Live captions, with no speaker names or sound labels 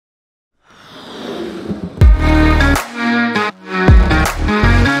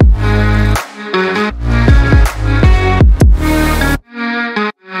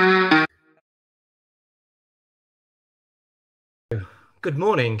Good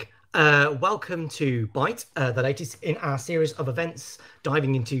morning. Welcome to Byte, the latest in our series of events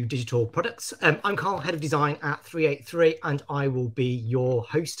diving into digital products. I'm Karl, Head of Design at 383, and I will be your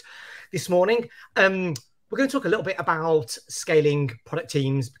host this morning. We're going to talk a little bit about scaling product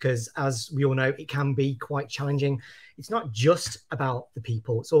teams because, as we all know, it can be quite challenging. It's not just about the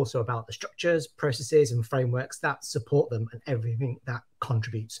people, it's also about the structures, processes, and frameworks that support them and everything that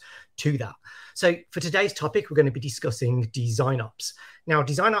contributes to that. So for today's topic, we're going to be discussing DesignOps. Now,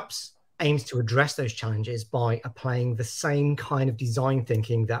 DesignOps aims to address those challenges by applying the same kind of design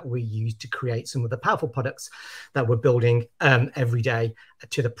thinking that we use to create some of the powerful products that we're building every day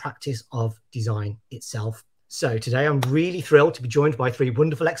to the practice of design itself. So today I'm really thrilled to be joined by three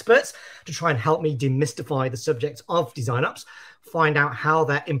wonderful experts to try and help me demystify the subject of DesignOps, find out how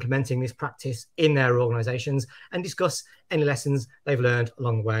they're implementing this practice in their organizations, and discuss any lessons they've learned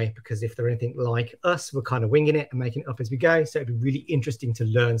along the way. Because if they're anything like us, we're kind of winging it and making it up as we go. So it'd be really interesting to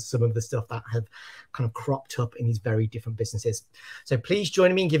learn some of the stuff that have kind of cropped up in these very different businesses. So please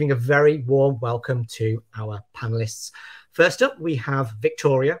join me in giving a very warm welcome to our panelists. First up, we have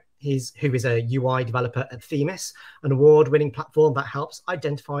Victoria, who is a UI developer at Themis, an award-winning platform that helps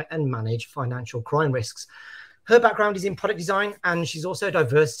identify and manage financial crime risks. Her background is in product design, and she's also a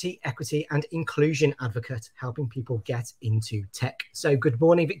diversity, equity, and inclusion advocate, helping people get into tech. So good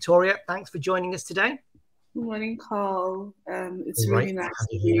morning, Victoria. Thanks for joining us today. Good morning, Karl. It's really nice to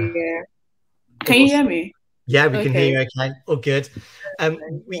be here. Can you hear me? Yeah, we can hear you okay. All good.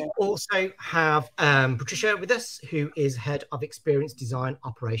 We also have Patrizia with us, who is Head of Experience Design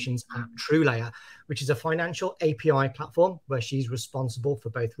Operations at TrueLayer, which is a financial API platform where she's responsible for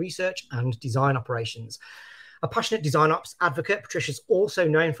both research and design operations. A passionate DesignOps advocate, Patricia's also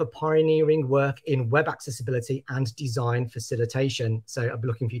known for pioneering work in web accessibility and design facilitation. So I'll be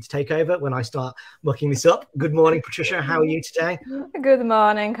looking for you to take over when I start mucking this up. Good morning, Patrizia. How are you today? Good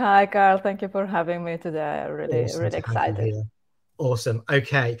morning. Hi, Karl. Thank you for having me today. Really excited. Awesome.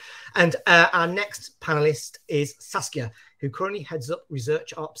 Okay. And our next panelist is Saskia, who currently heads up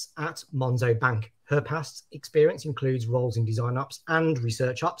research ops at Monzo Bank. Her past experience includes roles in design ops and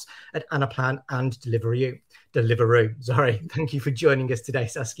research ops at Anaplan and Deliveroo. Sorry. Thank you for joining us today,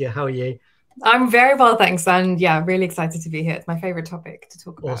 Saskia. How are you? I'm very well, thanks. And yeah, really excited to be here. It's my favorite topic to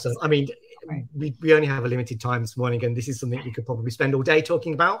talk about. Awesome. I mean, we only have a limited time this morning, and this is something we could probably spend all day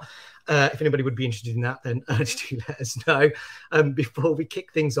talking about. If anybody would be interested in that, then do let us know. Before we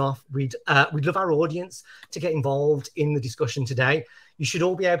kick things off, we'd love our audience to get involved in the discussion today. You should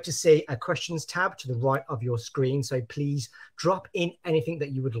all be able to see a questions tab to the right of your screen. So please drop in anything that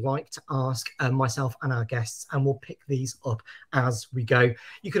you would like to ask myself and our guests, and we'll pick these up as we go.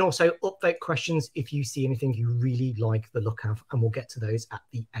 You can also upvote questions if you see anything you really like the look of, and we'll get to those at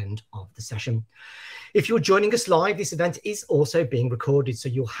the end of the session. If you're joining us live, this event is also being recorded, so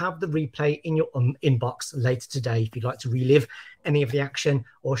you'll have the replay in your inbox later today if you'd like to relive any of the action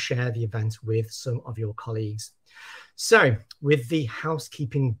or share the event with some of your colleagues. So with the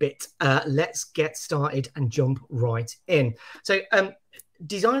housekeeping bit, let's get started and jump right in. So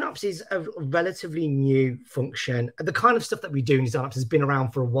DesignOps is a relatively new function. The kind of stuff that we do in DesignOps has been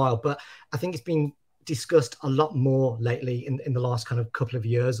around for a while, but I think it's been discussed a lot more lately in the last kind of couple of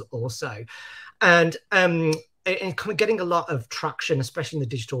years or so. And kind of getting a lot of traction, especially in the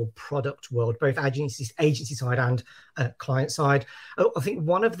digital product world, both agency side and client side. I think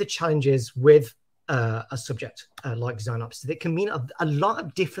one of the challenges with a subject like DesignOps, it can mean a lot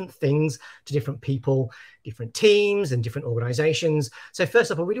of different things to different people, different teams and different organizations. So first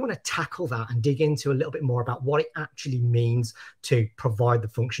up, I really want to tackle that and dig into a little bit more about what it actually means to provide the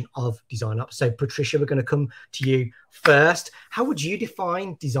function of DesignOps. So Patrizia, we're going to come to you first. How would you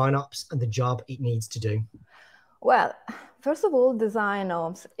define DesignOps and the job it needs to do? Well, first of all,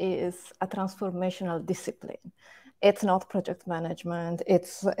 DesignOps is a transformational discipline. It's not project management.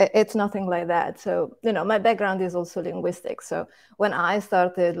 It's nothing like that. So, my background is also linguistics. So when I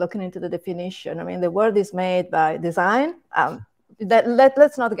started looking into the definition, I mean, the word is made by design.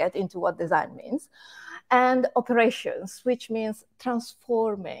 Let's not get into what design means. And operations, which means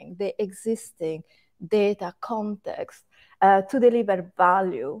transforming the existing data context to deliver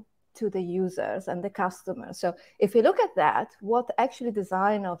value to the users and the customers. So if you look at that, what actually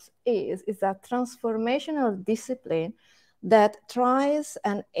DesignOps is that transformational discipline that tries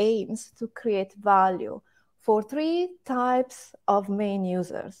and aims to create value for three types of main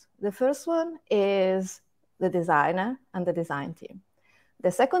users. The first one is the designer and the design team.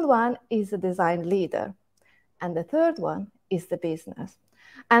 The second one is the design leader. And the third one is the business.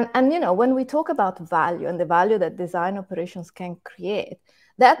 And when we talk about value and the value that design operations can create,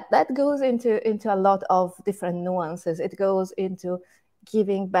 that goes into a lot of different nuances. It goes into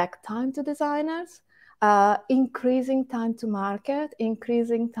giving back time to designers, increasing time to market,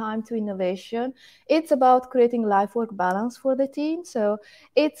 increasing time to innovation. It's about creating life-work balance for the team. So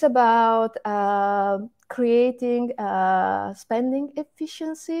it's about creating spending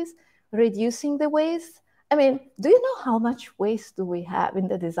efficiencies, reducing the waste. I mean, do you know how much waste do we have in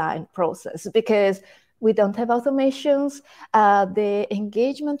the design process? Because we don't have automations. The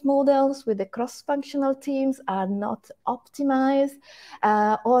engagement models with the cross-functional teams are not optimized,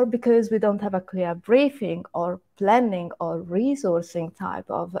 or because we don't have a clear briefing or planning or resourcing type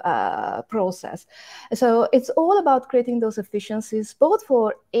of process. So it's all about creating those efficiencies, both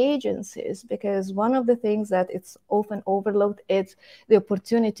for agencies, because one of the things that it's often overlooked is the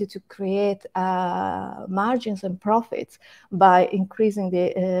opportunity to create margins and profits by increasing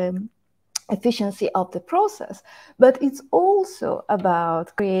the efficiency of the process, but it's also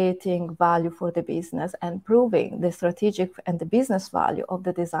about creating value for the business and proving the strategic and the business value of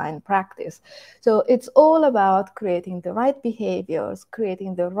the design practice. So it's all about creating the right behaviors,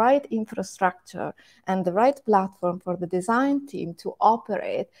 creating the right infrastructure and the right platform for the design team to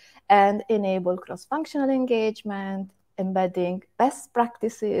operate and enable cross-functional engagement, embedding best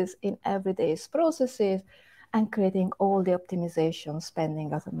practices in everyday processes, and creating all the optimization,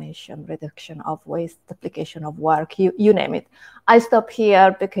 spending, automation, reduction of waste, duplication of work, you name it. I stop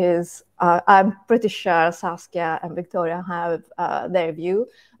here because I'm pretty sure Saskia and Victoria have their view,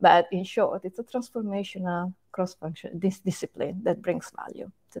 but in short, it's a transformational cross-function discipline that brings value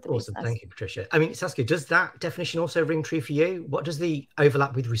to the business. Awesome, thank you, Patricia. I mean, Saskia, does that definition also ring true for you? What does the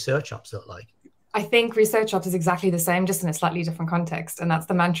overlap with research ops look like? I think research ops is exactly the same, just in a slightly different context. And that's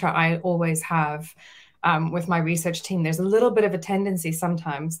the mantra I always have with my research team. There's a little bit of a tendency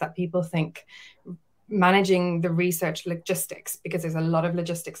sometimes that people think managing the research logistics, because there's a lot of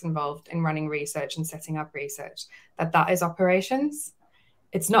logistics involved in running research and setting up research, that is operations.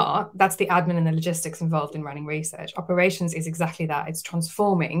 It's not. That's the admin and the logistics involved in running research. Operations is exactly that. It's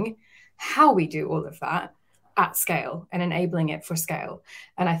transforming how we do all of that at scale and enabling it for scale.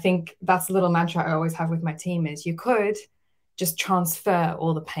 And I think that's a little mantra I always have with my team is you could just transfer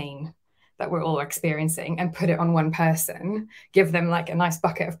all the pain that we're all experiencing and put it on one person, give them like a nice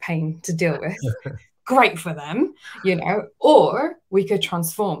bucket of pain to deal with. Great for them, you know, or we could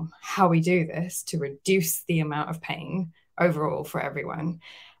transform how we do this to reduce the amount of pain overall for everyone.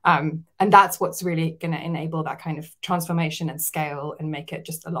 And that's what's really going to enable that kind of transformation and scale and make it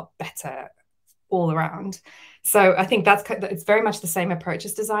just a lot better all around. So I think it's very much the same approach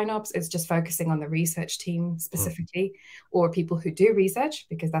as DesignOps. It's just focusing on the research team specifically, or people who do research,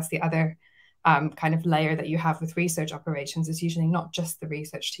 because that's the other kind of layer that you have with research operations. Is usually not just the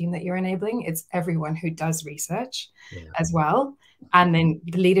research team that you're enabling, it's everyone who does research as well. And then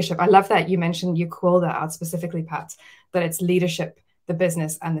the leadership. I love that you mentioned, you call that out specifically, Pat, that it's leadership, the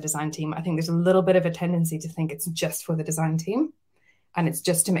business and the design team. I think there's a little bit of a tendency to think it's just for the design team and it's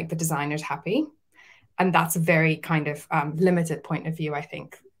just to make the designers happy. And that's a very kind of limited point of view. I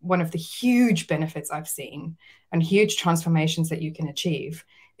think one of the huge benefits I've seen and huge transformations that you can achieve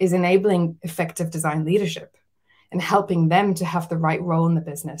is enabling effective design leadership and helping them to have the right role in the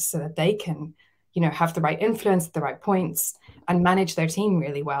business so that they can, you know, have the right influence at the right points and manage their team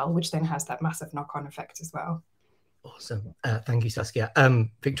really well, which then has that massive knock-on effect as well. Awesome. Thank you, Saskia.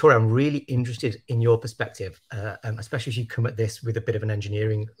 Victoria, I'm really interested in your perspective, especially as you come at this with a bit of an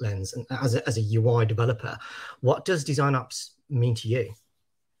engineering lens. And as a UI developer, what does DesignOps mean to you?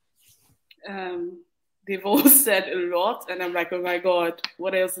 They've all said a lot, and I'm like, oh my God,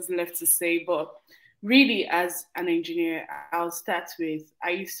 what else is left to say? But really, as an engineer, I'll start with,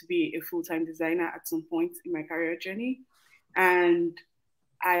 I used to be a full-time designer at some point in my career journey. And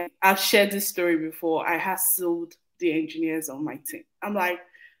I've shared this story before. I hassled the engineers on my team. I'm like,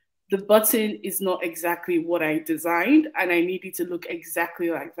 the button is not exactly what I designed, and I need it to look exactly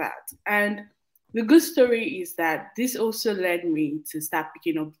like that. And the good story is that this also led me to start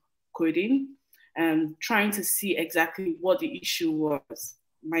picking up coding and trying to see exactly what the issue was,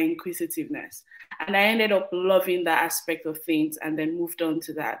 my inquisitiveness. And I ended up loving that aspect of things and then moved on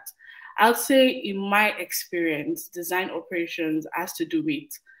to that. I'll say in my experience, design operations has to do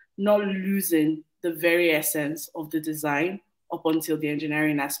with not losing the very essence of the design up until the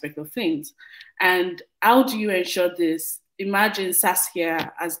engineering aspect of things. And how do you ensure this? Imagine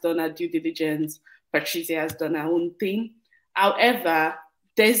Saskia has done her due diligence, Patrizia has done her own thing. However,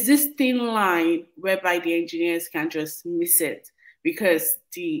 there's this thin line whereby the engineers can just miss it because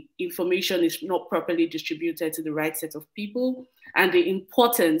the information is not properly distributed to the right set of people, and the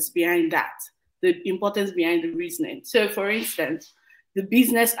importance behind that, the importance behind the reasoning. So for instance, The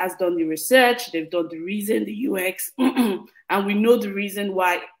business has done the research, they've done the reason, the UX, and we know the reason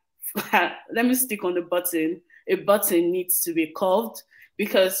why. Let me stick on the button. A button needs to be curved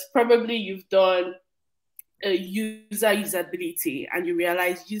because probably you've done a user usability and you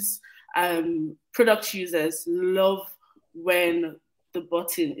realize product users love when the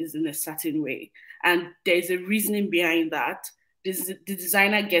button is in a certain way. And there's a reasoning behind that. The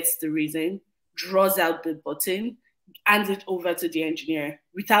designer gets the reason, draws out the button, hands it over to the engineer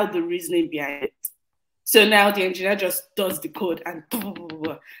without the reasoning behind it. So now the engineer just does the code and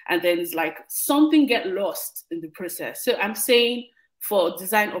then it's like something get lost in the process. So I'm saying for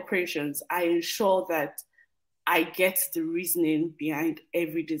design operations, I ensure that I get the reasoning behind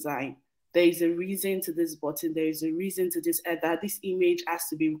every design. There is a reason to this button. There is a reason to this header. This image has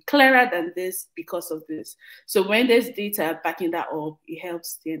to be clearer than this because of this. So when there's data backing that up, it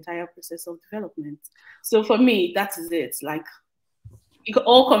helps the entire process of development. So for me, that is it. Like it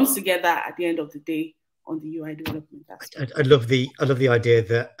all comes together at the end of the day on the UI development aspect. I love the idea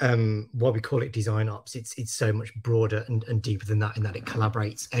that what we call it design ops, it's so much broader and deeper than that, in that it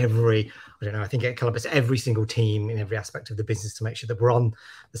collaborates I think it collaborates every single team in every aspect of the business to make sure that we're on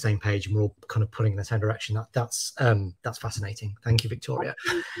the same page and we're all kind of pulling in the same direction. That's fascinating. Thank you, Victoria.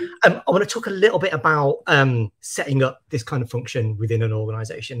 I want to talk a little bit about setting up this kind of function within an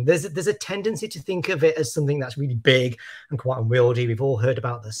organization. There's a tendency to think of it as something that's really big and quite unwieldy. We've all heard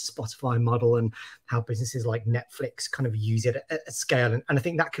about the Spotify model and how businesses like Netflix kind of use it at scale. And I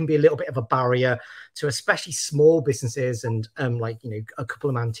think that can be a little bit of a barrier to especially small businesses and a couple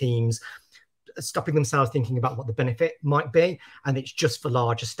of man teams stopping themselves thinking about what the benefit might be. And it's just for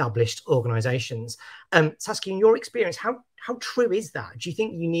large established organizations. Saskia, in your experience, how true is that? Do you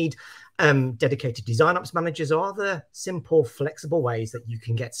think you need dedicated design ops managers? Or are there simple, flexible ways that you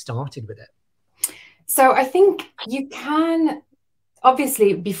can get started with it? So I think you can,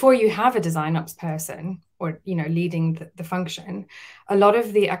 obviously, before you have a design ops person or, leading the function, a lot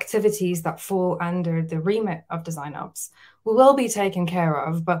of the activities that fall under the remit of design ops will be taken care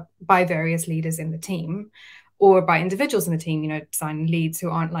of, but by various leaders in the team or by individuals in the team, design leads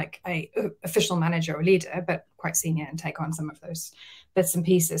who aren't like a official manager or leader, but quite senior and take on some of those bits and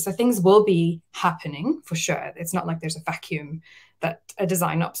pieces. So things will be happening for sure. It's not like there's a vacuum that a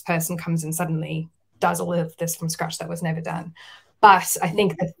design ops person comes and suddenly does all of this from scratch that was never done. But I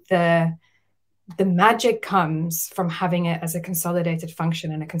think that the magic comes from having it as a consolidated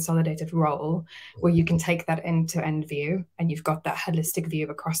function and a consolidated role where you can take that end-to-end view and you've got that holistic view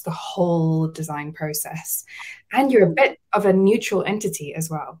across the whole design process. And you're a bit of a neutral entity as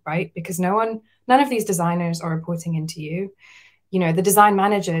well, right? Because none of these designers are reporting into you. The design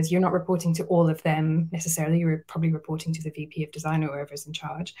managers, you're not reporting to all of them necessarily. You're probably reporting to the VP of design or whoever's in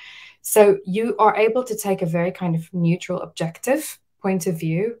charge. So you are able to take a very kind of neutral, objective point of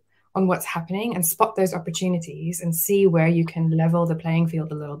view on what's happening and spot those opportunities and see where you can level the playing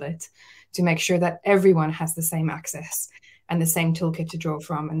field a little bit to make sure that everyone has the same access and the same toolkit to draw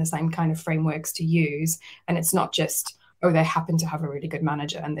from and the same kind of frameworks to use. And it's not just, oh, they happen to have a really good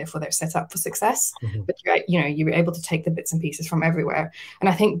manager and therefore they're set up for success. Mm-hmm. But you're able to take the bits and pieces from everywhere. And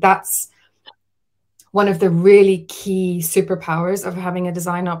I think that's one of the really key superpowers of having a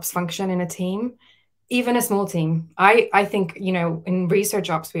design ops function in a team. Even a small team. I think, in research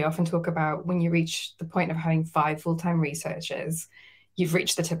ops, we often talk about when you reach the point of having 5 full-time researchers, you've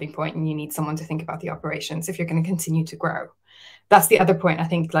reached the tipping point and you need someone to think about the operations if you're going to continue to grow. That's the other point. I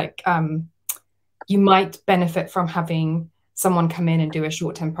think you might benefit from having someone come in and do a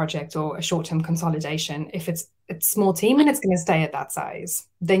short-term project or a short-term consolidation. If it's a small team and it's going to stay at that size,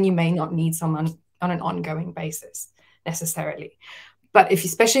 then you may not need someone on an ongoing basis necessarily. But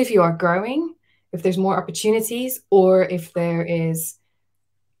especially if you are growing, if there's more opportunities or if there is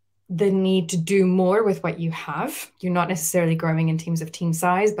the need to do more with what you have, you're not necessarily growing in terms of team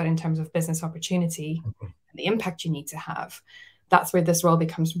size, but in terms of business opportunity and the impact you need to have. That's where this role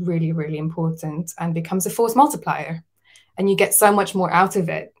becomes really, really important and becomes a force multiplier. And you get so much more out of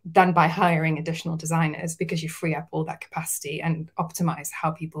it than by hiring additional designers because you free up all that capacity and optimize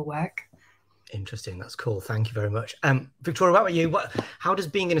how people work. Interesting. That's cool. Thank you very much. Victoria, what about you? How does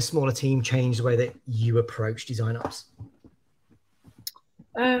being in a smaller team change the way that you approach design ops?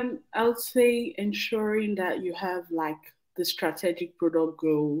 I would say ensuring that you have the strategic product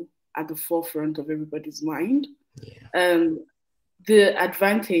goal at the forefront of everybody's mind. Yeah. The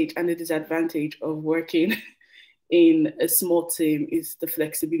advantage and the disadvantage of working in a small team is the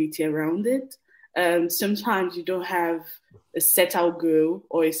flexibility around it. Sometimes you don't have a set out goal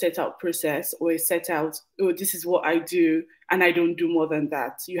or a set out process or a set out, oh, this is what I do and I don't do more than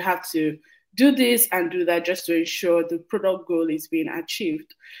that. You have to do this and do that just to ensure the product goal is being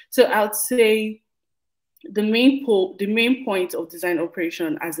achieved. So I would say the main point of design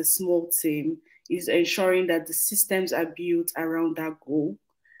operation as a small team is ensuring that the systems are built around that goal,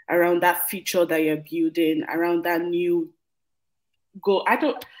 around that feature that you're building, around that new goal. I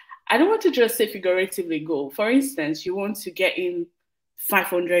don't want to just say figuratively goal. For instance, you want to get in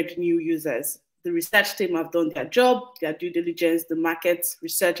 500 new users. The research team have done their job, their due diligence, the market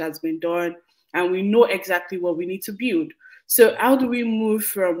research has been done, and we know exactly what we need to build. So how do we move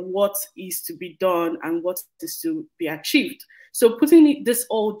from what is to be done and what is to be achieved? So putting this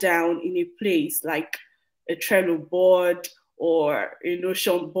all down in a place like a Trello board or a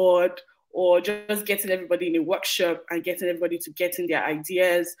Notion board, or just getting everybody in a workshop and getting everybody to get in their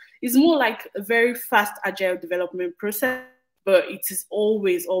ideas is more like a very fast, agile development process, but it is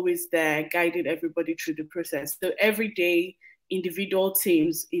always, always there guiding everybody through the process. So every day, individual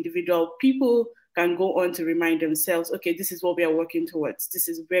teams, individual people can go on to remind themselves, okay, this is what we are working towards. This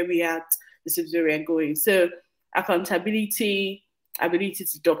is where we are at. This is where we are going. So accountability, ability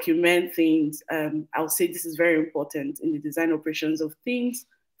to document things, I would say this is very important in the design operations of things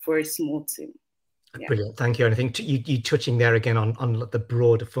for a small team. Yeah. Brilliant, thank you. And I think you touching there again on the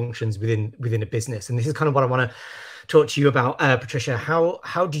broader functions within a business, and this is kind of what I want to talk to you about, Patrizia.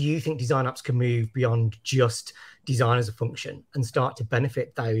 How do you think DesignOps can move beyond just design as a function and start to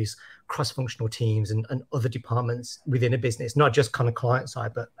benefit those cross-functional teams and other departments within a business, not just kind of client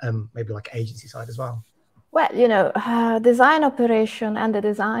side, but maybe like agency side as well? Well, you know, design operation and the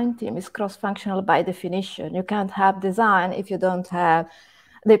design team is cross-functional by definition. You can't have design if you don't have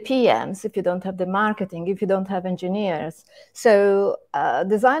the PMs, if you don't have the marketing, if you don't have engineers. So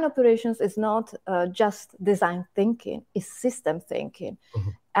design operations is not just design thinking, it's system thinking.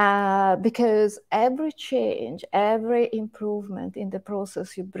 Mm-hmm. Because every change, every improvement in the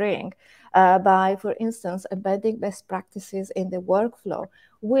process you bring by, for instance, embedding best practices in the workflow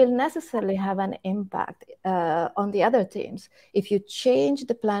will necessarily have an impact on the other teams. If you change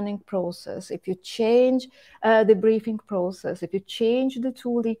the planning process, if you change the briefing process, if you change the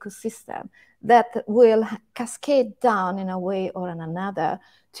tool ecosystem, that will cascade down in a way or in another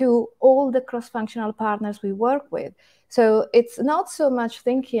to all the cross-functional partners we work with. So it's not so much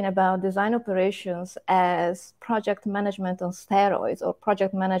thinking about design operations as project management on steroids or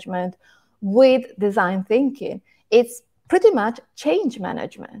project management with design thinking. It's pretty much change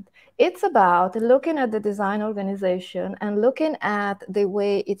management. It's about looking at the design organization and looking at the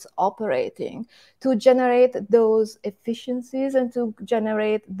way it's operating to generate those efficiencies and to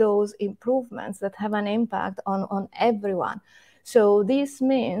generate those improvements that have an impact on everyone. So this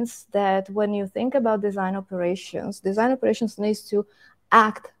means that when you think about design operations needs to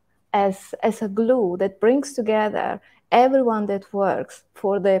act as a glue that brings together everyone that works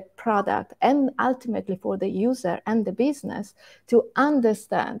for the product and ultimately for the user and the business to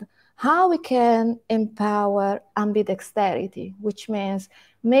understand how we can empower ambidexterity, which means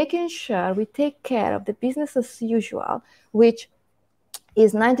making sure we take care of the business as usual, which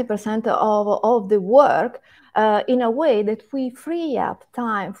is 90% of the work, in a way that we free up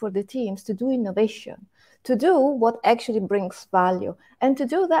time for the teams to do innovation, to do what actually brings value. And to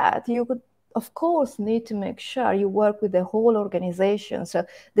do that, you would, of course, need to make sure you work with the whole organization. So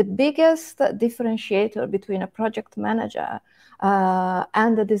the biggest differentiator between a project manager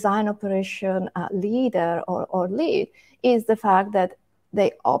and the design operation leader or lead is the fact that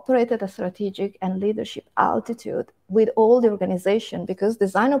they operate at a strategic and leadership altitude with all the organization, because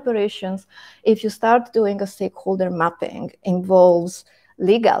design operations, if you start doing a stakeholder mapping, involves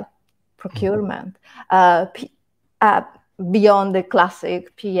legal, procurement, beyond the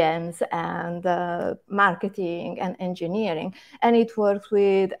classic PMs and marketing and engineering. And it works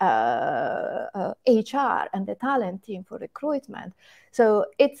with HR and the talent team for recruitment. So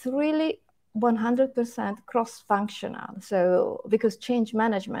it's really 100% cross-functional. So because change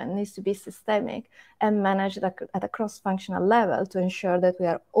management needs to be systemic and managed at a cross-functional level to ensure that we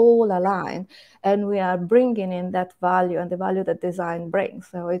are all aligned and we are bringing in that value and the value that design brings.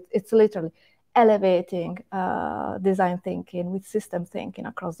 So it's literally elevating design thinking with system thinking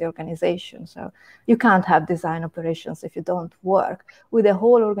across the organization. So you can't have design operations if you don't work with the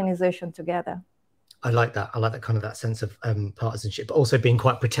whole organization together. I like that. I like that kind of that sense of partisanship, but also being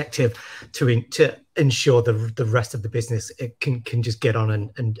quite protective to ensure the rest of the business can just get on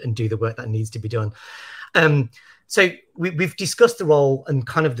and do the work that needs to be done. So we've discussed the role and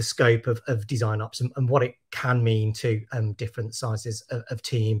kind of the scope of DesignOps and what it can mean to different sizes of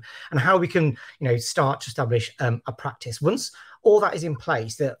team and how we can start to establish a practice. Once all that is in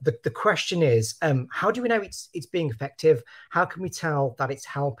place, the question is, how do we know it's being effective? How can we tell that it's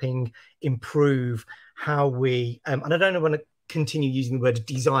helping improve how we, and I don't want to continue using the word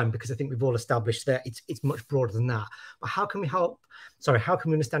design because I think we've all established that it's much broader than that. But how can we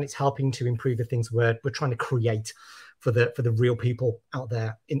understand it's helping to improve the things we're trying to create for the real people out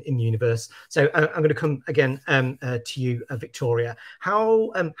there in the universe? So I'm going to come again to you, Victoria.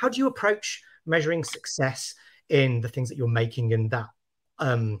 How do you approach measuring success in the things that you're making, and that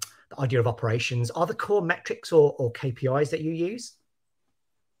the idea of operations? Are the core metrics or KPIs that you use?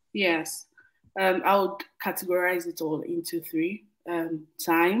 Yes, I would categorize it all into three: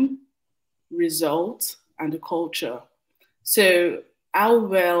 time, result, and the culture. So how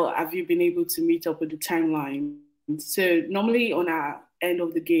well have you been able to meet up with the timeline? So normally on our end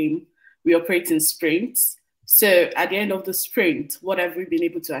of the game, we operate in sprints. So at the end of the sprint, what have we been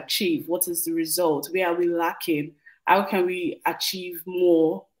able to achieve? What is the result? Where are we lacking? How can we achieve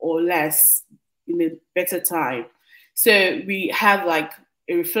more or less in a better time? So we have like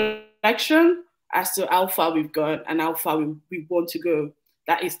a reflection as to how far we've gone and how far we want to go.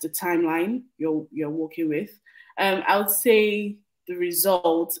 That is the timeline you're working with. I would say the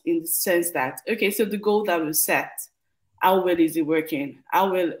result in the sense that, okay, so the goal that we set, how well is it working?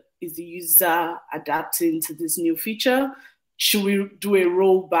 How well is the user adapting to this new feature? Should we do a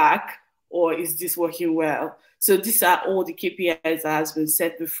rollback, or is this working well? So these are all the KPIs that has been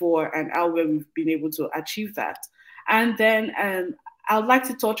set before and how well we've been able to achieve that. And then I would like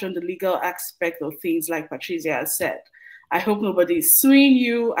to touch on the legal aspect of things like Patrizia has said. I hope nobody is suing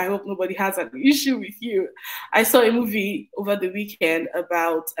you. I hope nobody has an issue with you. I saw a movie over the weekend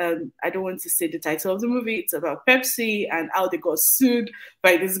about, I don't want to say the title of the movie, it's about Pepsi and how they got sued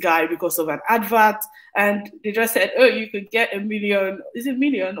by this guy because of an advert. And they just said, oh, you could get 1 million, is it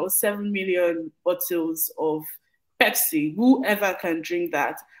million or 7 million bottles of Pepsi, whoever can drink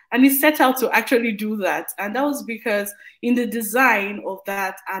that. And he set out to actually do that. And that was because in the design of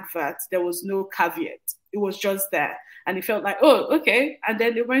that advert, there was no caveat. It was just there. And it felt like, oh, okay. And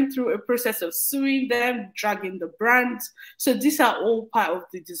then they went through a process of suing them, dragging the brand. So these are all part of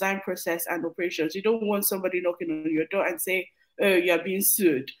the design process and operations. You don't want somebody knocking on your door and say, oh, you're being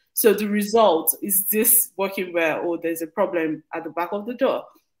sued. So the result is this working well, or there's a problem at the back of the door.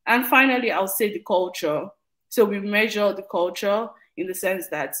 And finally, I'll say the culture. So we measure the culture in the sense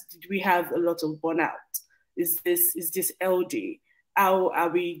that, did we have a lot of burnout? Is this LD? How are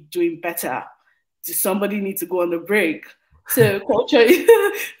we doing better? Does somebody need to go on a break? So culture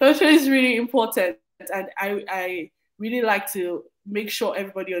is really important. And I really like to make sure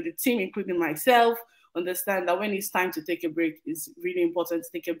everybody on the team, including myself, understand that when it's time to take a break, it's really important to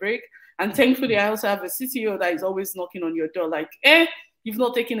take a break. And thankfully, I also have a CTO that is always knocking on your door like, you've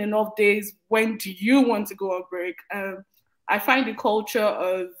not taken enough days. When do you want to go on break? I find the culture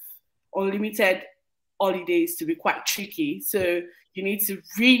of unlimited holidays to be quite tricky. So you need to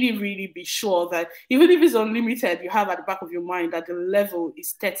really, really be sure that even if it's unlimited, you have at the back of your mind that the level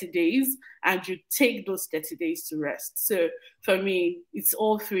is 30 days and you take those 30 days to rest. So for me, it's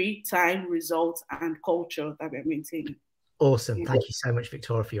all three: time, results, and culture that we're maintaining. Awesome. Thank you so much,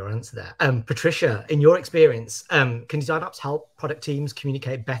 Victoria, for your answer there. Patricia, in your experience, can DesignOps help product teams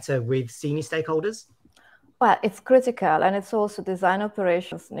communicate better with senior stakeholders? Well, it's critical, and it's also design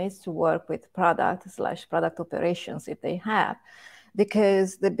operations needs to work with product/product operations if they have,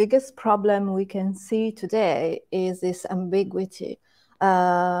 because the biggest problem we can see today is this ambiguity.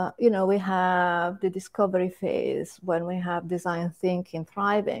 We have the discovery phase when we have design thinking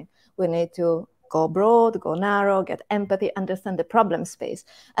thriving. We need to go broad, go narrow, get empathy, understand the problem space.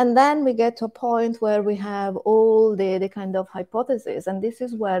 And then we get to a point where we have all the kind of hypotheses, and this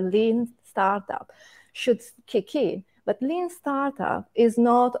is where lean startup should kick in. But lean startup is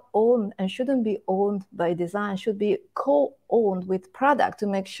not owned and shouldn't be owned by design, should be co-owned with product to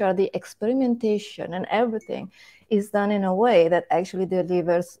make sure the experimentation and everything is done in a way that actually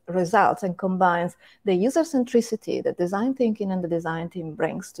delivers results and combines the user centricity that design thinking and the design team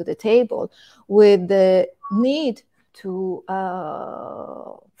brings to the table with the need to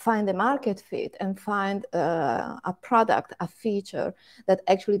find a market fit and find a product, a feature that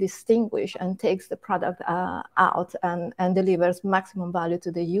actually distinguishes and takes the product out and delivers maximum value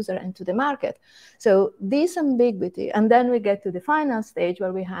to the user and to the market. So this ambiguity, and then we get to the final stage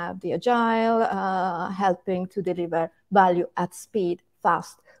where we have the agile helping to deliver value at speed,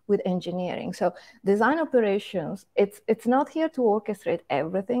 fast, with engineering. So design operations, it's not here to orchestrate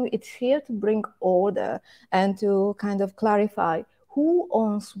everything. It's here to bring order and to kind of clarify who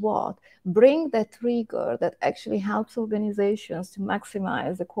owns what, bring that trigger that actually helps organizations to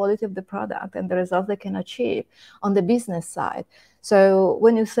maximize the quality of the product and the results they can achieve on the business side. So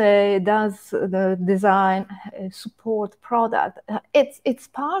when you say, does the design support product, it's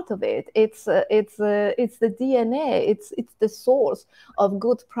part of it. It's the DNA. It's the source of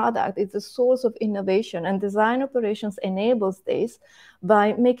good product. It's the source of innovation, and design operations enables this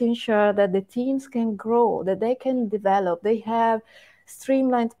by making sure that the teams can grow, that they can develop, they have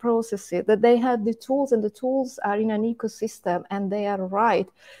streamlined processes, that they have the tools, and the tools are in an ecosystem and they are right.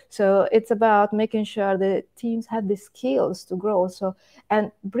 So it's about making sure the teams have the skills to grow. So,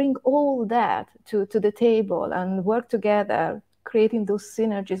 and bring all that to the table and work together, creating those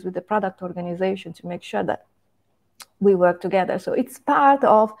synergies with the product organization to make sure that we work together. So it's part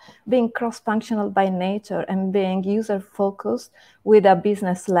of being cross-functional by nature and being user-focused with a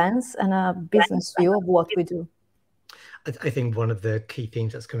business lens and a business view of what we do. I think one of the key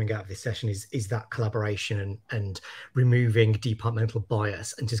themes that's coming out of this session is that collaboration and removing departmental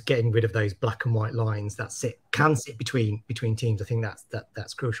bias and just getting rid of those black and white lines that can sit between teams. I think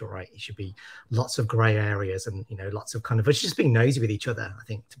that's crucial, right? It should be lots of grey areas and lots of kind of just being nosy with each other, I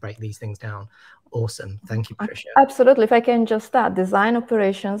think, to break these things down. Awesome. Thank you, Patrizia. Absolutely. If I can just add, design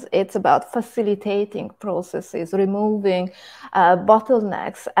operations, it's about facilitating processes, removing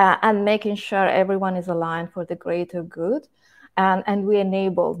bottlenecks, and making sure everyone is aligned for the greater good. And we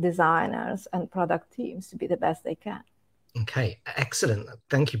enable designers and product teams to be the best they can. Okay, excellent.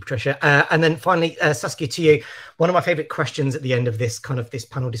 Thank you, Patrizia. And then finally, Saskia, to you, one of my favorite questions at the end of this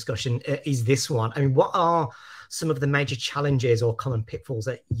panel discussion is this one. I mean, what are some of the major challenges or common pitfalls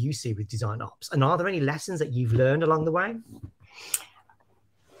that you see with design ops? And are there any lessons that you've learned along the way?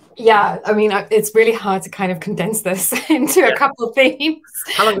 Yeah, I mean, it's really hard to kind of condense this into a couple of themes.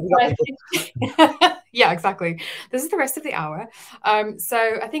 How long have you got? Yeah, exactly. This is the rest of the hour.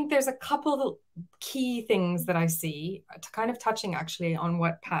 So I think there's a couple of key things that I see, kind of touching actually on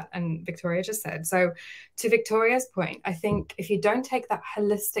what Pat and Victoria just said. So to Victoria's point, I think if you don't take that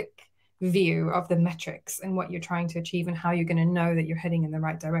holistic view of the metrics and what you're trying to achieve and how you're going to know that you're heading in the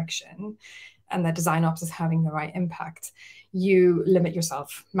right direction and that design ops is having the right impact, you limit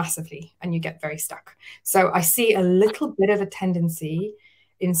yourself massively and you get very stuck. So I see a little bit of a tendency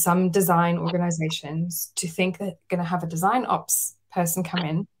in some design organizations to think that they're going to have a design ops person come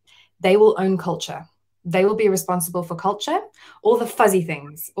in, they will own culture. They will be responsible for culture, all the fuzzy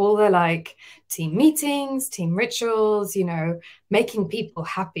things, all the like team meetings, team rituals, making people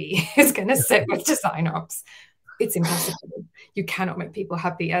happy is going to sit with design ops. It's impossible. You cannot make people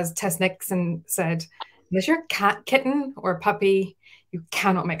happy. As Tess Nixon said, unless you're a cat, kitten, or a puppy, you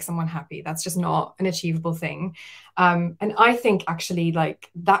cannot make someone happy. That's just not an achievable thing. And I think actually like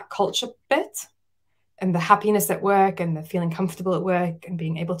that culture bit and the happiness at work and the feeling comfortable at work and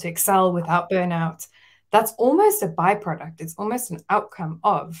being able to excel without burnout, that's almost a byproduct. It's almost an outcome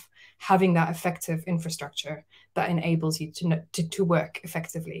of having that effective infrastructure that enables you to work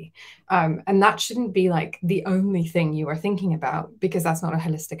effectively. And that shouldn't be like the only thing you are thinking about, because that's not a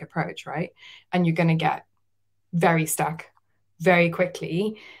holistic approach, right? And you're going to get very stuck very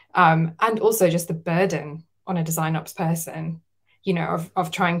quickly. And also just the burden on a design ops person,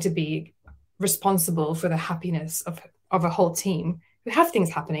 of trying to be responsible for the happiness of a whole team who have things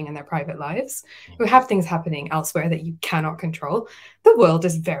happening in their private lives, who have things happening elsewhere that you cannot control. The world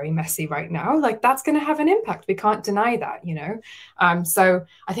is very messy right now. Like that's going to have an impact. We can't deny that, So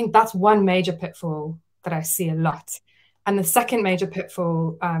I think that's one major pitfall that I see a lot. And the second major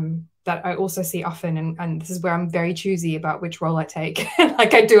pitfall that I also see often, and this is where I'm very choosy about which role I take.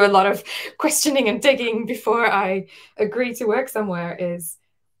 Like I do a lot of questioning and digging before I agree to work somewhere, is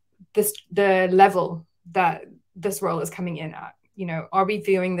the level that this role is coming in at. Are we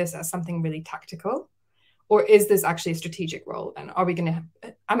viewing this as something really tactical, or is this actually a strategic role? And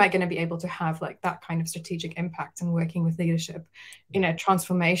am I going to be able to have like that kind of strategic impact and working with leadership in a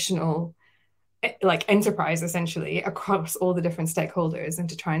transformational like enterprise essentially across all the different stakeholders, and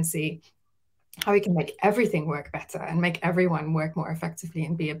to try and see how we can make everything work better and make everyone work more effectively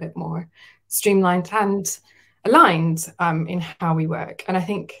and be a bit more streamlined and aligned in how we work. And I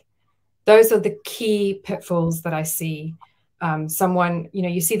think those are the key pitfalls that I see.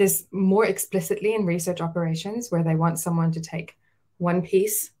 You see this more explicitly in research operations, where they want someone to take one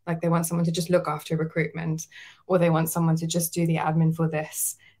piece, like they want someone to just look after recruitment, or they want someone to just do the admin for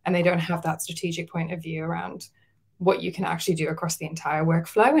this. And they don't have that strategic point of view around what you can actually do across the entire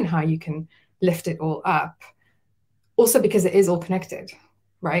workflow and how you can lift it all up. Also because it is all connected,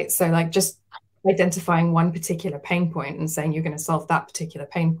 right? So like just identifying one particular pain point and saying you're going to solve that particular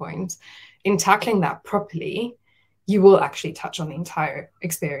pain point, in tackling that properly, you will actually touch on the entire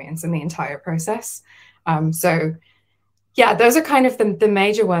experience and the entire process. So yeah, those are kind of the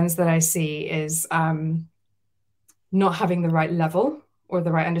major ones that I see is not having the right level or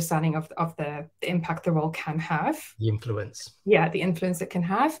the right understanding of the impact the role can have. The influence. Yeah, the influence it can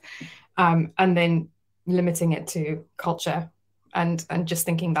have. And then limiting it to culture and just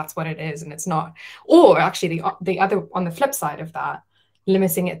thinking that's what it is and it's not. Or actually the other, on the flip side of that,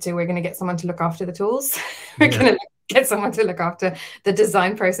 limiting it to we're going to get someone to look after the tools. We're going to get someone to look after the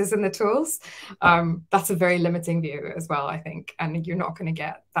design process and the tools. That's a very limiting view as well, I think. And you're not going to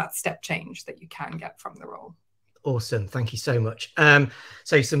get that step change that you can get from the role. Awesome, thank you so much.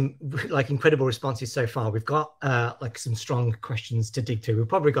 So some like incredible responses so far. We've got like some strong questions to dig through. We've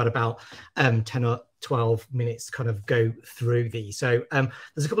probably got about 10 or 12 minutes to kind of go through these. So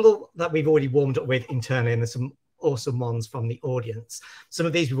there's a couple that we've already warmed up with internally, and there's some awesome ones from the audience. Some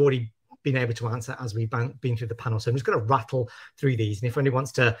of these we've already been able to answer as we've been through the panel. So I'm just going to rattle through these. And if anyone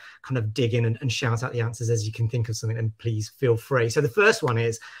wants to kind of dig in and shout out the answers as you can think of something, then please feel free. So the first one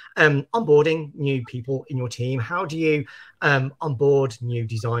is onboarding new people in your team. How do you onboard new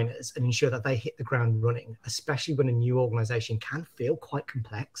designers and ensure that they hit the ground running, especially when a new organization can feel quite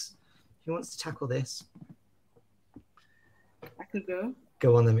complex? Who wants to tackle this? I could go.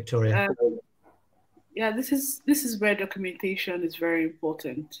 Go on then, Victoria. Yeah, this is where documentation is very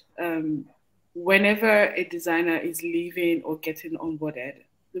important. Whenever a designer is leaving or getting onboarded,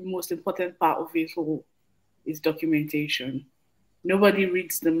 the most important part of it all is documentation. Nobody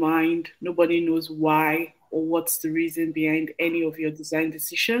reads the mind. Nobody knows why or what's the reason behind any of your design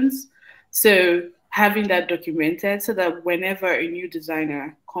decisions. So having that documented so that whenever a new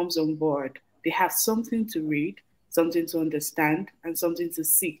designer comes on board, they have something to read, something to understand, and something to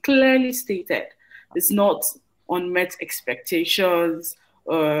see clearly stated. It's not unmet expectations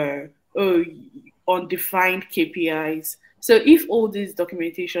or undefined KPIs. So if all this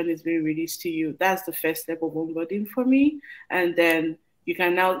documentation is being released to you, that's the first step of onboarding for me. And then you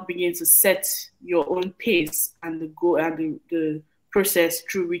can now begin to set your own pace and the goal and the process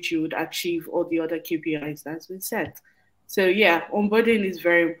through which you would achieve all the other KPIs that's been set. So yeah, onboarding is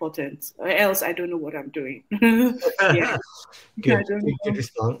very important. Or else I don't know what I'm doing. Yeah. Good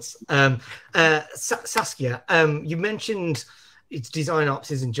response. Saskia, you mentioned it's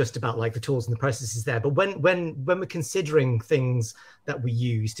DesignOps isn't just about like the tools and the processes there, but when we're considering things that we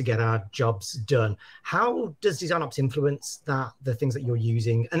use to get our jobs done, how does DesignOps influence the things that you're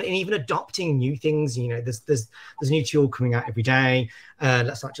using and even adopting new things? You know, there's a new tool coming out every day.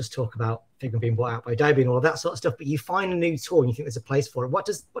 Let's not just talk about Figma being bought out by Adobe and all of that sort of stuff, but you find a new tool and you think there's a place for it. What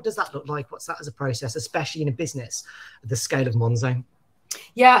does that look like? What's that as a process, especially in a business at the scale of Monzo?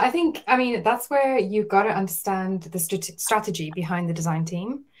 Yeah, I mean, that's where you've got to understand the strategy behind the design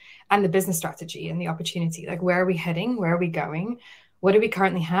team and the business strategy and the opportunity. Like, where are we heading? Where are we going? What do we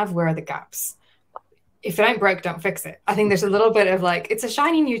currently have? Where are the gaps? If it ain't broke, don't fix it. I think there's a little bit of like, it's a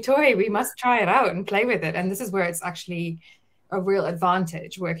shiny new toy. We must try it out and play with it. And this is where it's actually a real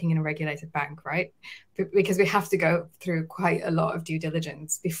advantage working in a regulated bank, right? Because we have to go through quite a lot of due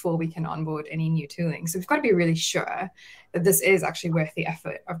diligence before we can onboard any new tooling. So we've got to be really sure that this is actually worth the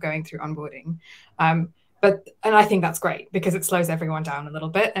effort of going through onboarding. And I think that's great because it slows everyone down a little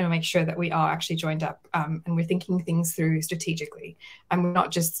bit and make sure that we are actually joined up and we're thinking things through strategically. And we're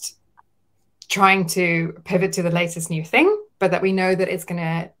not just trying to pivot to the latest new thing, but that we know that it's going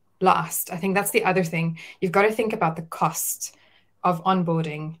to last. I think that's the other thing. You've got to think about the cost of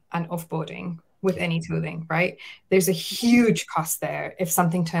onboarding and offboarding with any tooling, right? There's a huge cost there if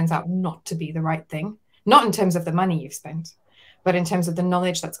something turns out not to be the right thing, not in terms of the money you've spent, but in terms of the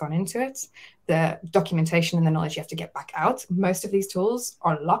knowledge that's gone into it, the documentation and the knowledge you have to get back out. Most of these tools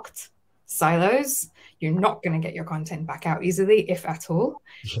are locked silos. You're not going to get your content back out easily, if at all.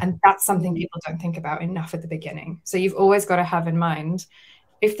 And that's something people don't think about enough at the beginning. So you've always got to have in mind,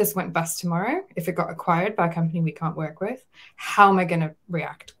 if this went bust tomorrow, if it got acquired by a company we can't work with, how am I going to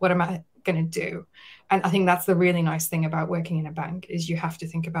react? What am I going to do? And I think that's the really nice thing about working in a bank is you have to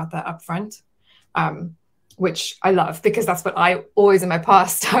think about that upfront, which I love because that's what I always in my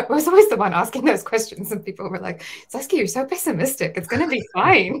past, I was always the one asking those questions and people were like, Saskia, you're so pessimistic. It's going to be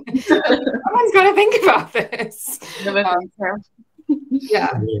fine. Someone's got to think about this.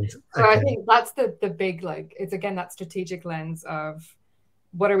 Yeah. So I think that's the big, like, it's again, that strategic lens of,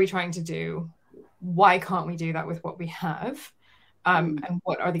 what are we trying to do? Why can't we do that with what we have? And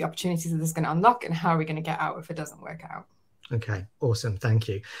what are the opportunities that this is going to unlock? And how are we going to get out if it doesn't work out? Okay, awesome. Thank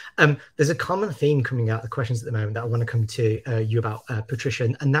you. There's a common theme coming out of the questions at the moment that I want to come to you about,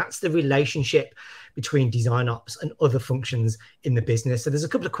 Patrizia, and that's the relationship between design ops and other functions in the business. So there's a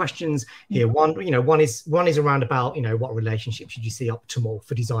couple of questions here. One is around about, what relationship should you see optimal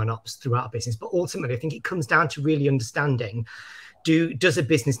for design ops throughout a business? But ultimately, I think it comes down to really understanding, does a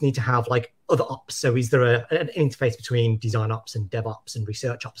business need to have like other ops? So is there an interface between design ops and DevOps and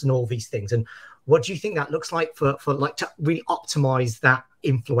research ops and all these things? And what do you think that looks like for like to really optimize that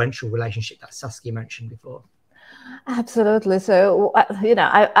influential relationship that Saskia mentioned before? Absolutely. So,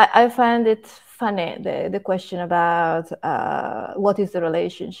 I find it funny, the question about what is the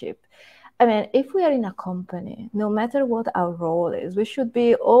relationship. I mean, if we are in a company, no matter what our role is, we should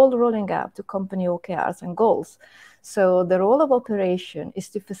be all rolling up to company OKRs and goals. So the role of operation is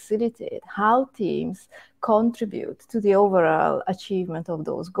to facilitate how teams contribute to the overall achievement of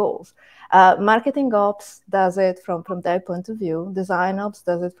those goals. Marketing ops does it from their point of view. Design ops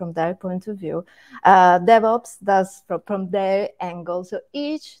does it from their point of view. DevOps does from their angle. So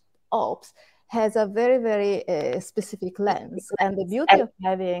each ops has a very, very specific lens. And the beauty of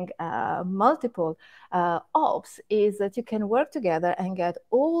having multiple ops is that you can work together and get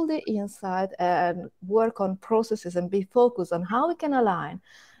all the insight and work on processes and be focused on how we can align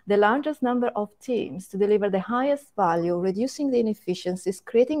the largest number of teams to deliver the highest value, reducing the inefficiencies,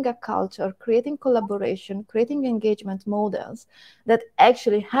 creating a culture, creating collaboration, creating engagement models that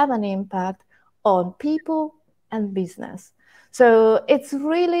actually have an impact on people and business. So it's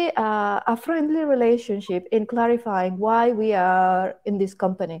really a friendly relationship in clarifying why we are in this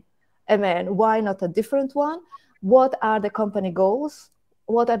company. I mean, why not a different one? What are the company goals?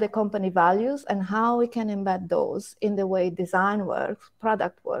 What are the company values? And how we can embed those in the way design works,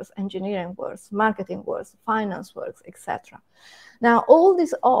 product works, engineering works, marketing works, finance works, etc. Now, all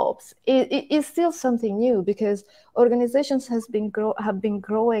these ops is still something new because organizations have been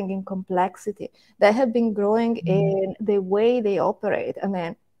growing in complexity. They have been growing in the way they operate. I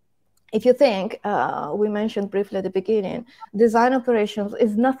mean, if you think, we mentioned briefly at the beginning, design operations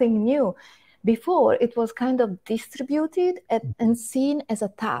is nothing new. Before, it was kind of distributed and seen as a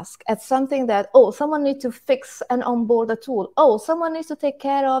task, as something that, someone needs to fix and onboard a tool. Someone needs to take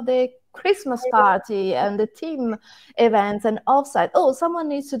care of the Christmas party and the team events and offsite. Someone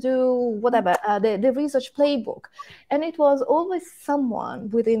needs to do whatever, the research playbook. And it was always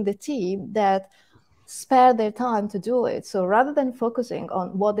someone within the team that spared their time to do it. So rather than focusing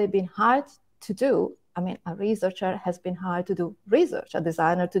on what they've been hired to do, I mean, a researcher has been hired to do research, a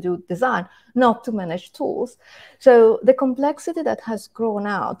designer to do design, not to manage tools. So the complexity that has grown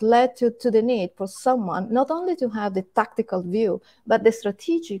out led to the need for someone not only to have the tactical view, but the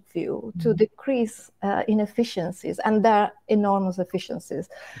strategic view to decrease inefficiencies, and there are enormous efficiencies.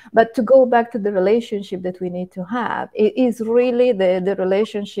 But to go back to the relationship that we need to have, it is really the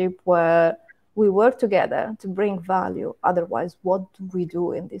relationship where we work together to bring value. Otherwise, what do we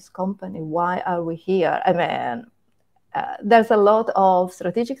do in this company? Why are we here? I mean, there's a lot of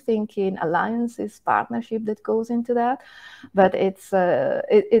strategic thinking, alliances, partnership that goes into that. But it's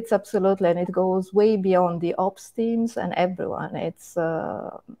absolutely, and it goes way beyond the ops teams and everyone. It's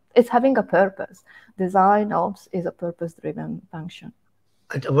having a purpose. Design ops is a purpose-driven function.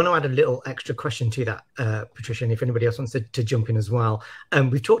 I want to add a little extra question to that, Patrizia, and if anybody else wants to jump in as well.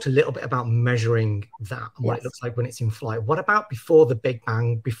 We've talked a little bit about measuring that and what it looks like when it's in flight. What about before the big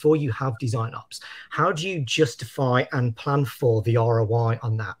bang, before you have design ops? How do you justify and plan for the ROI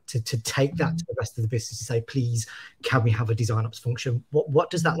on that to take that to the rest of the business to say, please, can we have a design ops function? What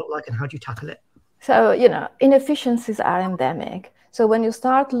does that look like and how do you tackle it? So, inefficiencies are endemic. So when you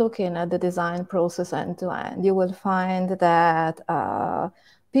start looking at the design process end to end, you will find that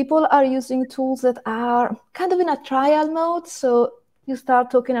people are using tools that are kind of in a trial mode. So you start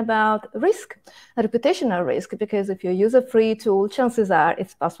talking about risk, reputational risk, because if you use a free tool, chances are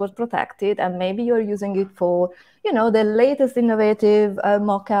it's password protected, and maybe you're using it for, the latest innovative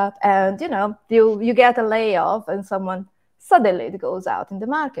mock-up, and, you get a layoff and someone suddenly it goes out in the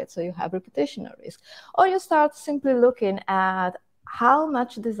market. So you have reputational risk. Or you start simply looking at how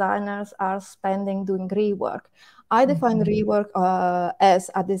much designers are spending doing rework. I define rework as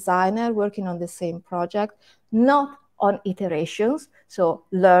a designer working on the same project, not on iterations. So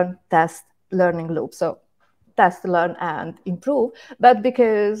learn, test, learning loop. So test, learn, and improve. But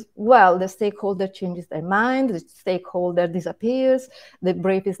because, the stakeholder changes their mind, the stakeholder disappears, the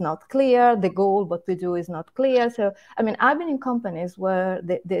brief is not clear, the goal, what we do is not clear. So, I mean, I've been in companies where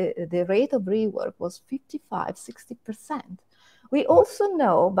the rate of rework was 55, 60%. We also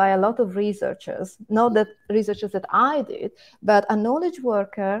know by a lot of researchers, not that researchers that I did, but a knowledge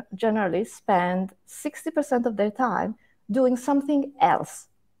worker generally spend 60% of their time doing something else,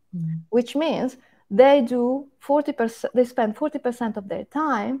 which means they do 40%, they spend 40% of their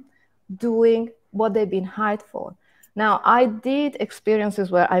time doing what they've been hired for. Now, I did experiences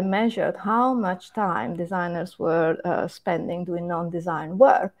where I measured how much time designers were spending doing non-design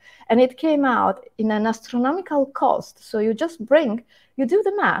work, and it came out in an astronomical cost. So you just you do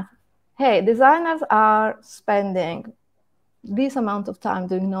the math. Hey, designers are spending this amount of time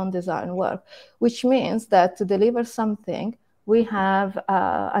doing non-design work, which means that to deliver something, we have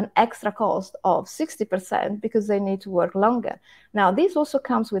an extra cost of 60% because they need to work longer. Now, this also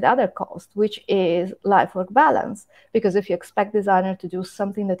comes with other costs, which is life-work balance, because if you expect designer to do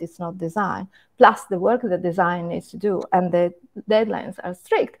something that is not design, plus the work that design needs to do, and the deadlines are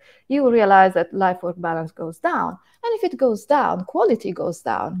strict, you realize that life-work balance goes down. And if it goes down, quality goes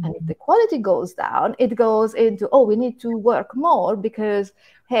down. And if the quality goes down, it goes into, oh, we need to work more because,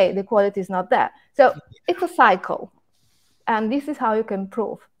 hey, the quality is not there. So it's a cycle. And this is how you can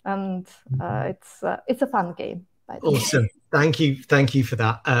prove. And it's a fun game. Awesome. Thank you for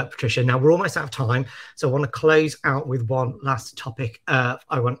that, Patricia. Now we're almost out of time, so I want to close out with one last topic I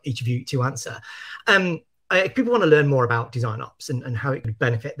want each of you to answer. If people want to learn more about DesignOps and how it could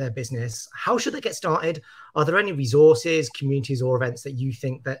benefit their business, how should they get started? Are there any resources, communities, or events that you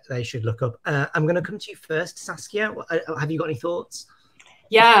think that they should look up? I'm going to come to you first, Saskia. Have you got any thoughts?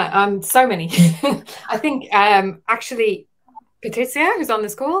 Yeah, so many. I think actually Patrizia, who's on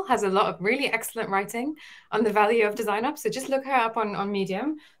this call, has a lot of really excellent writing on the value of DesignOps. So just look her up on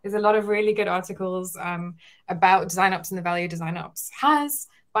Medium. There's a lot of really good articles about DesignOps and the value DesignOps has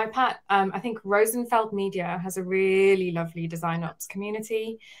by Pat. I think Rosenfeld Media has a really lovely DesignOps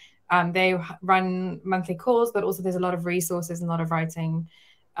community. They run monthly calls, but also there's a lot of resources and a lot of writing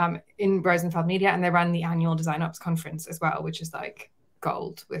in Rosenfeld Media, and they run the annual DesignOps conference as well, which is like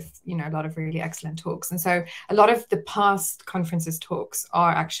gold with, you know, a lot of really excellent talks. And so a lot of the past conferences talks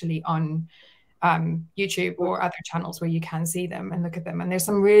are actually on YouTube or other channels where you can see them and look at them. And there's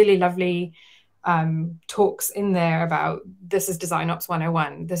some really lovely talks in there about this is DesignOps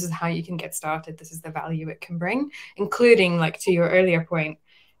 101. This is how you can get started. This is the value it can bring, including, like, to your earlier point,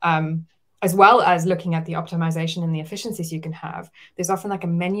 as well as looking at the optimization and the efficiencies you can have. There's often like a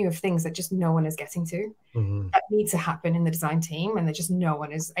menu of things that just no one is getting to that need to happen in the design team, and that just no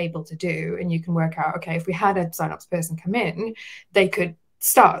one is able to do. And you can work out, okay, if we had a DesignOps person come in, they could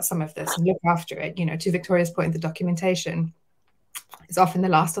start some of this and look after it. You know, to Victoria's point, the documentation is often the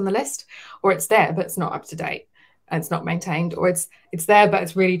last on the list, or it's there, but it's not up to date and it's not maintained, or it's there, but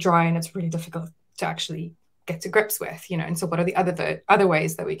it's really dry and it's really difficult to actually get to grips with, you know. And so what are the other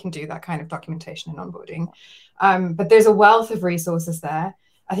ways that we can do that kind of documentation and onboarding? But there's a wealth of resources there.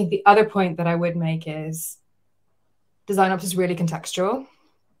 I think the other point that I would make is DesignOps is really contextual.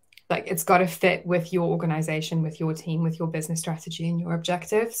 Like, it's got to fit with your organization, with your team, with your business strategy and your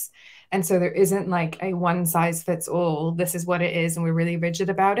objectives. And so there isn't like a one size fits all, this is what it is, and we're really rigid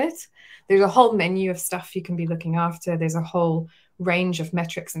about it. There's a whole menu of stuff you can be looking after. There's a whole range of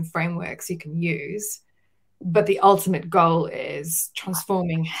metrics and frameworks you can use. But the ultimate goal is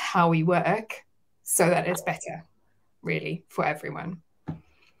transforming how we work so that it's better, really, for everyone.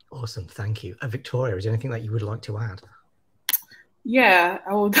 Awesome. Thank you. Victoria, is there anything that you would like to add? Yeah,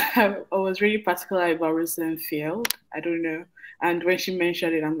 I was really particular about Rosenfeld. I don't know. And when she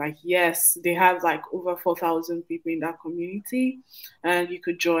mentioned it, I'm like, yes, they have like over 4,000 people in that community, and you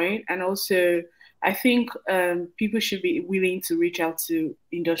could join. And also, I think people should be willing to reach out to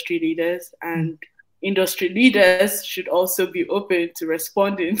industry leaders, and industry leaders should also be open to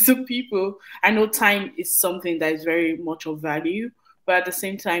responding to people. I know time is something that is very much of value, but at the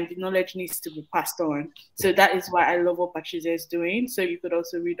same time, the knowledge needs to be passed on. So that is why I love what Patrizia is doing. So you could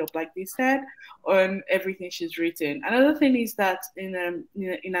also read up, like they said, on everything she's written. Another thing is that in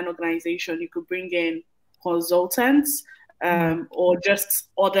an organization, you could bring in consultants or just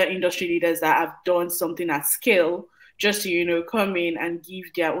other industry leaders that have done something at scale, just to, you know, come in and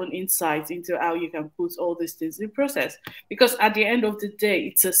give their own insights into how you can put all these things in process. Because at the end of the day,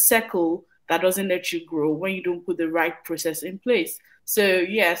 it's a circle that doesn't let you grow when you don't put the right process in place. So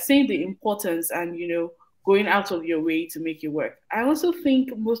yeah, seeing the importance and, you know, going out of your way to make it work. I also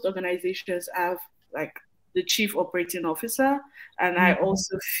think most organizations have like the chief operating officer, and I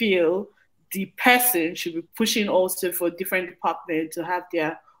also feel the person should be pushing also for different departments to have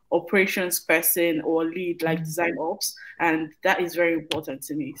their operations person or lead, like DesignOps, and that is very important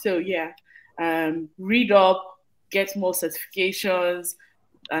to me. So yeah, read up, get more certifications,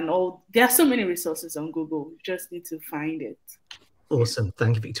 and all. There are so many resources on Google. You just need to find it. Awesome,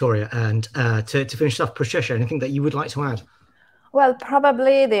 thank you, Victoria. And to finish off, Patricia, anything that you would like to add? Well,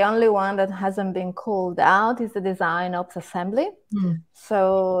 probably the only one that hasn't been called out is the DesignOps assembly.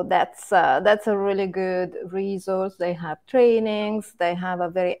 So that's a really good resource. They have trainings, they have a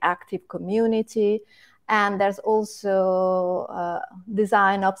very active community, and there's also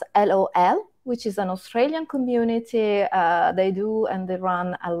DesignOps LOL, which is an Australian community. They do and they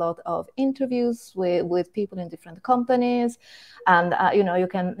run a lot of interviews with people in different companies, and you know, you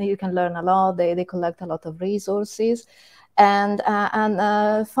can learn a lot. They collect a lot of resources. And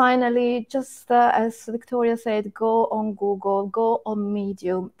finally, just as Victoria said, go on Google, go on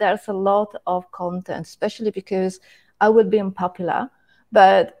Medium. There's a lot of content, especially because I would be unpopular,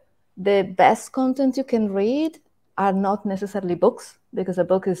 but the best content you can read are not necessarily books, because a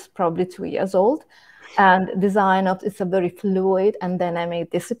book is probably 2 years old. And DesignOps is a very fluid and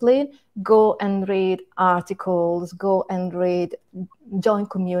dynamic discipline. Go and read articles, go and read, join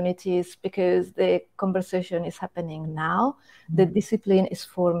communities, because the conversation is happening now. The discipline is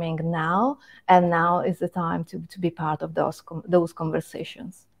forming now, and now is the time to be part of those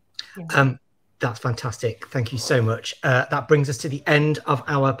conversations. Yeah. That's fantastic. Thank you so much. That brings us to the end of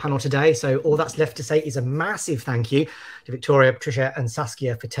our panel today. So all that's left to say is a massive thank you to Victoria, Patrizia, and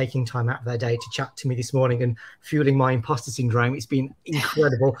Saskia for taking time out of their day to chat to me this morning and fueling my imposter syndrome. It's been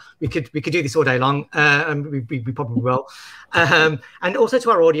incredible. we could do this all day long, and we probably will. And also to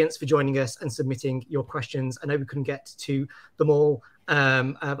our audience for joining us and submitting your questions. I know we couldn't get to them all.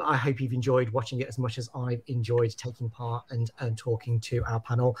 But I hope you've enjoyed watching it as much as I've enjoyed taking part and talking to our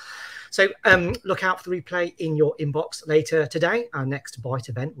panel. So look out for the replay in your inbox later today. Our next Byte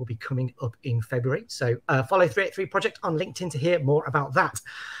event will be coming up in February. So follow 383 Project on LinkedIn to hear more about that.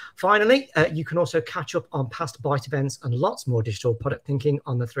 Finally, you can also catch up on past Byte events and lots more digital product thinking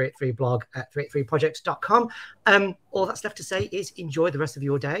on the 383 blog at 383project.com. All that's left to say is enjoy the rest of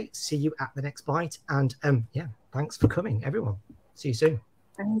your day. See you at the next Byte. And yeah, thanks for coming, everyone. See you soon.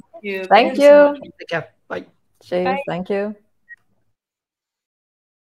 Thank you. Thank you. Take care. Bye. Cheers. Bye. Thank you.